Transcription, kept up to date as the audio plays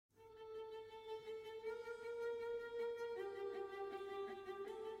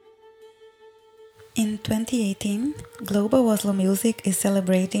In 2018, Global Oslo Music is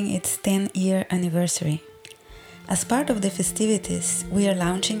celebrating its 10-year anniversary. As part of the festivities, we are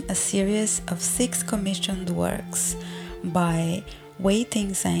launching a series of 6 commissioned works by Wei Ting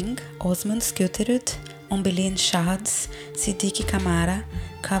Zheng, Osmund Skuterud, Ombelin Shads, Siddiqui Kamara,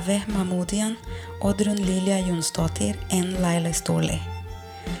 Kaveh Mahmoudian, Oddrun Lilja Jonsdottir, and Laila Storli.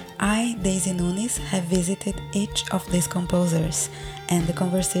 I, Daisy Nunes, have visited each of these composers, and the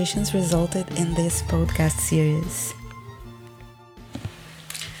conversations resulted in this podcast series.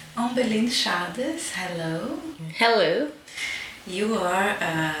 Ombelin Shades, hello. Hello. You are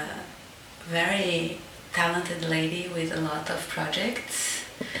a very talented lady with a lot of projects.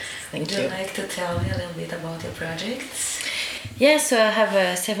 Thank Would you. you like to tell me a little bit about your projects? Yeah, so I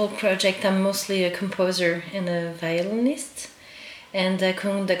have several projects. I'm mostly a composer and a violinist, and I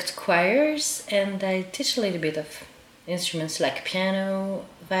conduct choirs, and I teach a little bit of instruments like piano,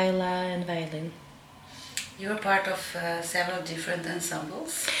 viola, and violin. You're part of several different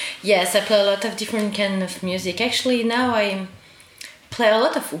ensembles. Yes, I play a lot of different kind of music. Actually, now I play a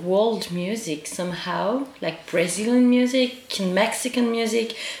lot of world music somehow, like Brazilian music, Mexican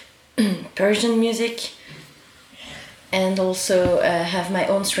music, Persian music, and also have my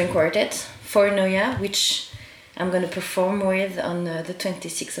own string quartet, For Noia, which I'm going to perform with on the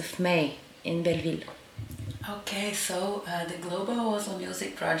 26th of May in Belleville. Okay, so the Global Oslo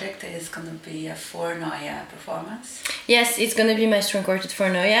Music Project is going to be a For Noia performance. Yes, it's going to be my string quartet For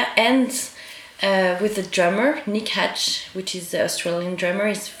Noia, and with the drummer, Nick Hatch, which is the Australian drummer,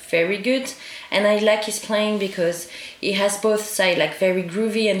 is very good. And I like his playing because he has both sides, like very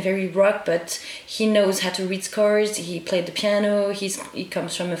groovy and very rock, but he knows how to read scores, he played the piano, he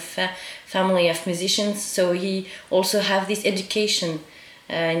comes from a family of musicians, so he also have this education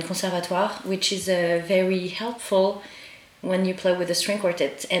in conservatoire, which is very helpful when you play with a string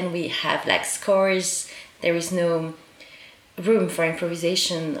quartet. And we have like scores, there is no room for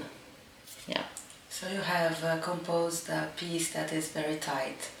improvisation. Yeah. So you have composed a piece that is very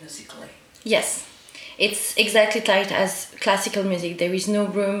tight musically. Yes, it's exactly tight as classical music. There is no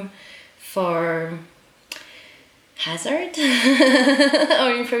room for hazard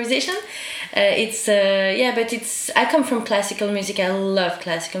or improvisation. I come from classical music. I love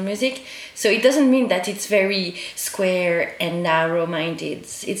classical music, so it doesn't mean that it's very square and narrow-minded.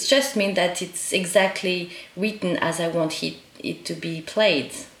 It's just mean that it's exactly written as I want it to be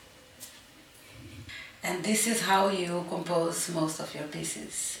played. And this is how you compose most of your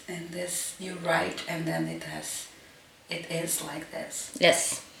pieces. And this you write, and then it is like this.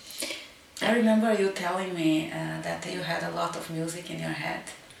 Yes. I remember you telling me that you had a lot of music in your head.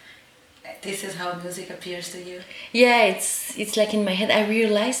 This is how music appears to you? Yeah, it's like in my head. I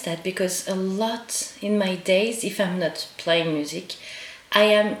realized that because a lot in my days, if I'm not playing music, I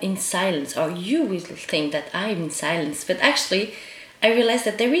am in silence, or you will think that I'm in silence. But actually, I realized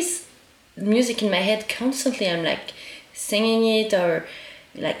that there is music in my head constantly. I'm like singing it or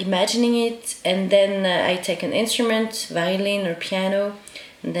like imagining it, and then I take an instrument, violin or piano,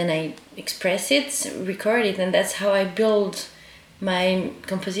 and then I express it, record it, and that's how I build my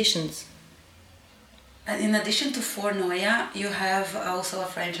compositions. And in addition to For Noia, you have also a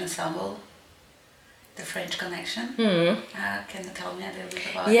French ensemble, the French Connection. Can you tell me a little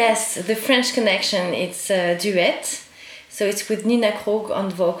bit about it? Yes, the French Connection, it's a duet. So it's with Nina Krog on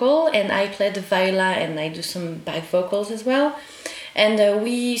vocal, and I play the viola, and I do some back vocals as well. And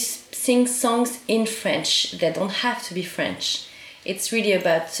we sing songs in French that don't have to be French. It's really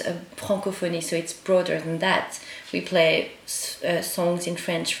about francophonie, so it's broader than that. We play songs in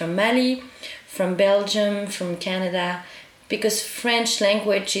French from Mali, from Belgium, from Canada, because French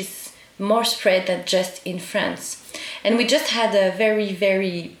language is more spread than just in France. And we just had a very,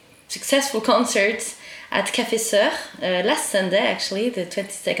 very successful concert at Café Sœur last Sunday, actually, the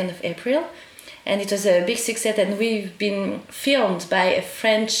 22nd of April. And it was a big success, and we've been filmed by a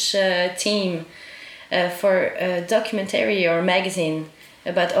French team for a documentary or magazine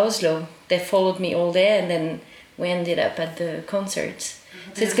about Oslo. They followed me all day, and then we ended up at the concert.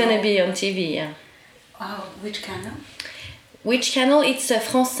 So it's going to be on TV, yeah. Oh, which channel? Which channel? It's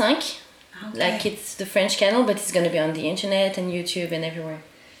France 5. Okay. Like it's the French channel, but it's going to be on the internet and YouTube and everywhere.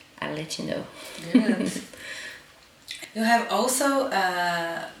 I'll let you know. Good. You have also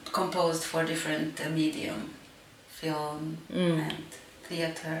composed for different medium, film and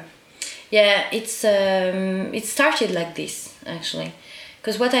theater. Yeah, it started like this actually,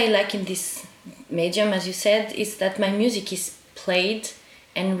 because what I like in this medium, as you said, is that my music is played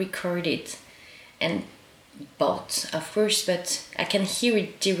and recorded and bought, of course, but I can hear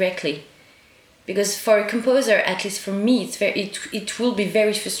it directly. Because for a composer, at least for me, it will be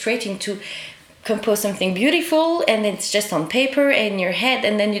very frustrating to compose something beautiful and it's just on paper in your head,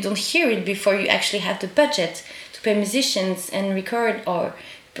 and then you don't hear it before you actually have the budget to pay musicians and record or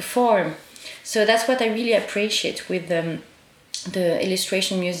perform. So that's what I really appreciate with the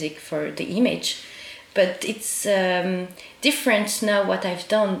illustration music for the image. But it's different now what I've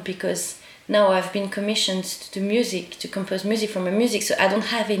done, because now I've been commissioned to do music, to compose music from a music, so I don't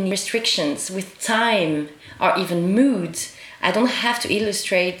have any restrictions with time or even mood. I don't have to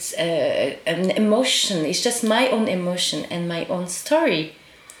illustrate an emotion. It's just my own emotion and my own story.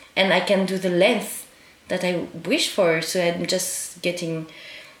 And I can do the length that I wish for. So I'm just getting,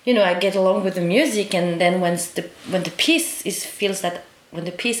 I get along with the music. And then when the piece I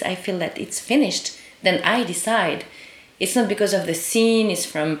feel that it's finished, then I decide. It's not because of the scene. It's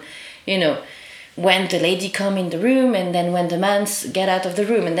from, when the lady come in the room, and then when the man get out of the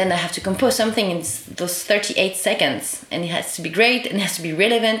room, and then I have to compose something in those 38 seconds, and it has to be great, and it has to be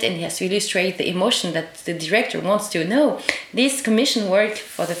relevant, and it has to illustrate the emotion that the director wants to know. This commission work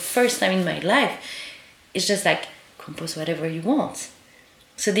for the first time in my life is just like, compose whatever you want.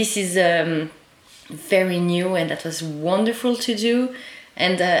 So this is very new, and that was wonderful to do,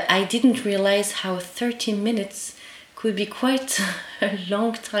 and I didn't realize how 30 minutes could be quite a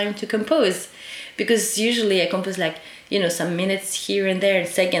long time to compose. Because usually I compose some minutes here and there,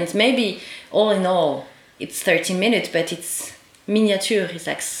 seconds. Maybe all in all, it's 30 minutes, but it's miniature. It's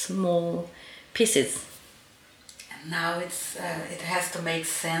like small pieces. And now it has to make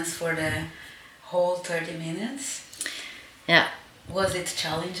sense for the whole 30 minutes. Yeah. Was it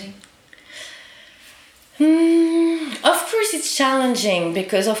challenging? Of course it's challenging,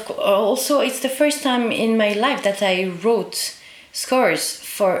 because also it's the first time in my life that I wrote scores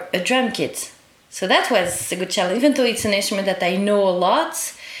for a drum kit. So that was a good challenge, even though it's an instrument that I know a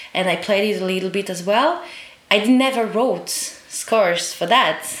lot and I played it a little bit as well. I never wrote scores for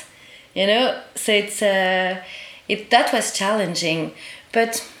that, So it's that was challenging.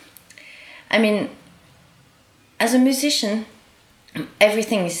 But I mean, as a musician,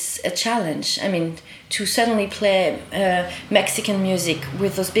 everything is a challenge. I mean, to suddenly play Mexican music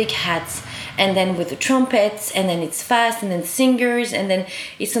with those big hats, and then with the trumpets, and then it's fast, and then singers, and then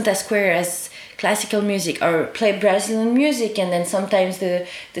it's not as square as classical music, or play Brazilian music, and then sometimes the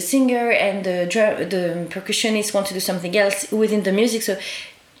singer and the percussionist want to do something else within the music. So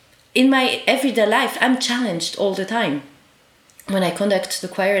in my everyday life, I'm challenged all the time. When I conduct the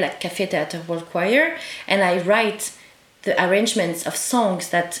choir, like Café Theatre World Choir, and I write the arrangements of songs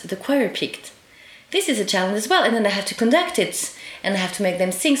that the choir picked, this is a challenge as well. And then I have to conduct it, and I have to make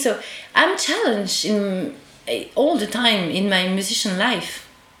them sing. So I'm challenged all the time in my musician life.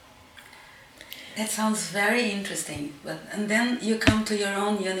 That sounds very interesting. And then you come to your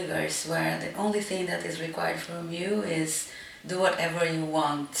own universe, where the only thing that is required from you is do whatever you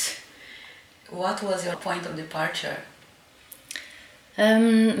want. What was your point of departure?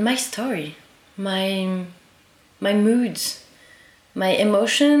 My story, my moods, my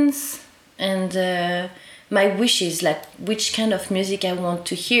emotions, and my wishes, like which kind of music I want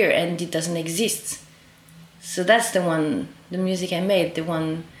to hear, and it doesn't exist. So that's the music I made, the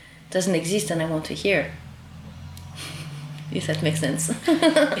one doesn't exist and I want to hear. If that makes sense.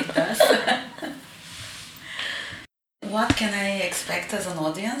 It does. What can I expect as an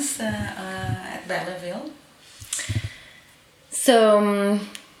audience at Belleville? So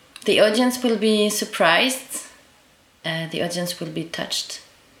the audience will be surprised. The audience will be touched.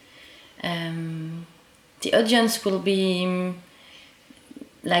 The audience will be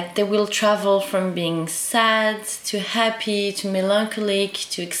they will travel from being sad to happy to melancholic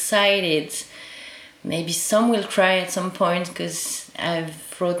to excited. Maybe some will cry at some point, because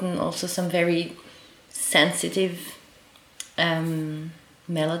I've written also some very sensitive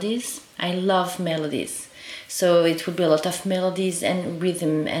melodies. I love melodies. So it will be a lot of melodies and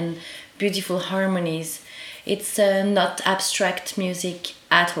rhythm and beautiful harmonies. It's not abstract music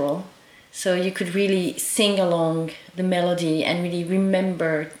at all. So you could really sing along the melody and really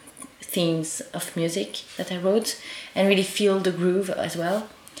remember themes of music that I wrote, and really feel the groove as well.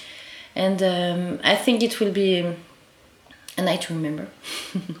 And I think it will be a night to remember.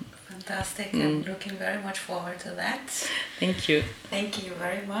 Fantastic. I'm looking very much forward to that. Thank you. Thank you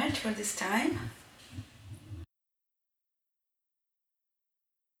very much for this time.